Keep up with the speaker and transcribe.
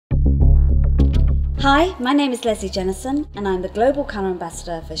Hi, my name is Leslie Jennison and I'm the Global Colour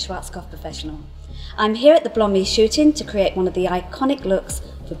Ambassador for Schwarzkopf Professional. I'm here at the BlondMe shooting to create one of the iconic looks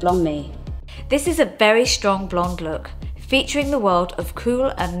for BlondMe. This is a very strong blonde look, featuring the world of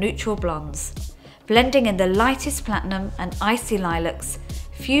cool and neutral blondes, blending in the lightest platinum and icy lilacs,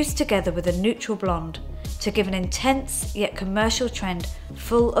 fused together with a neutral blonde to give an intense yet commercial trend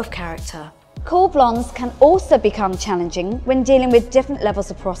full of character. Cool blondes can also become challenging when dealing with different levels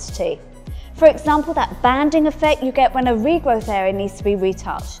of porosity. For example, that banding effect you get when a regrowth area needs to be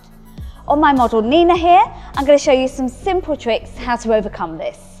retouched. On my model Nina here, I'm going to show you some simple tricks how to overcome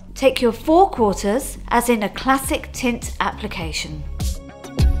this. Take your 4/4 as in a classic tint application.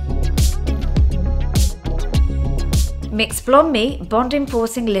 Mix BlondMe Bond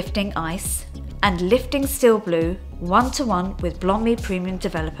Enforcing Lifting Ice and Lifting Steel Blue 1:1 with BlondMe Premium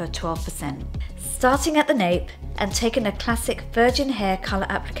Developer 12%. Starting at the nape and taking a classic virgin hair colour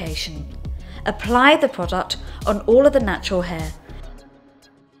application. Apply the product on all of the natural hair,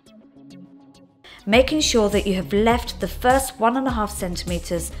 making sure that you have left the first 1.5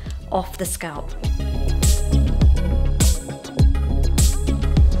 centimeters off the scalp.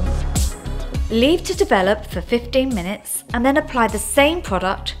 Leave to develop for 15 minutes and then apply the same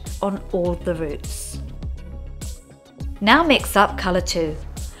product on all the roots. Now mix up colour 2.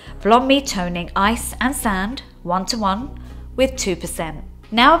 BlondMe Toning Ice and Sand 1:1 with 2%.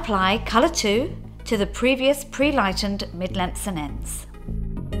 Now apply colour 2 to the previous pre-lightened mid-lengths and ends.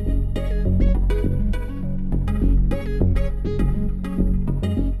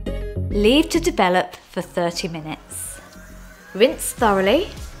 Leave to develop for 30 minutes. Rinse thoroughly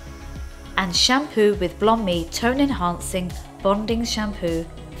and shampoo with BlondMe Tone Enhancing Bonding Shampoo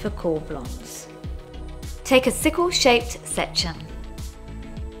for cool blondes. Take a sickle-shaped section.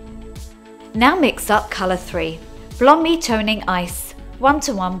 Now mix up colour 3, BlondMe Toning Ice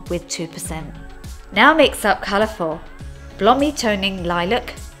 1:1 with 2%. Now mix up colour 4, BlondMe Toning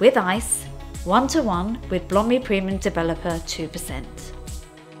Lilac with Ice 1:1 with BlondMe Premium Developer 2%.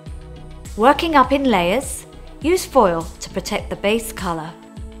 Working up in layers, use foil to protect the base colour.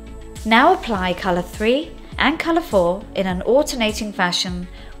 Now apply colour 3 and colour 4 in an alternating fashion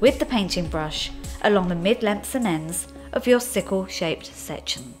with the painting brush along the mid-lengths and ends of your sickle-shaped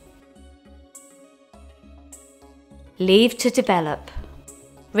section. Leave to develop.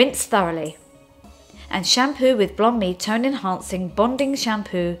 Rinse thoroughly and shampoo with BlondMe Tone Enhancing Bonding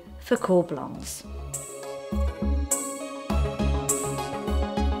Shampoo for cool blondes.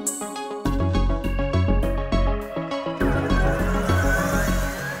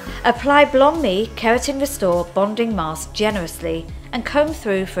 Apply BlondMe Keratin Restore Bonding Mask generously and comb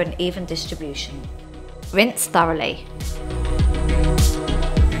through for an even distribution. Rinse thoroughly.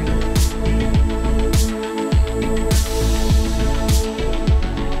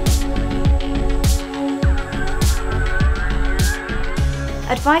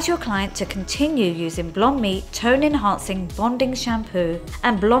 Advise your client to continue using BlondMe Tone Enhancing Bonding Shampoo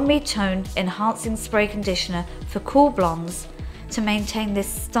and BlondMe Tone Enhancing Spray Conditioner for cool blondes to maintain this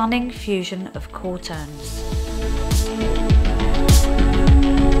stunning fusion of cool tones.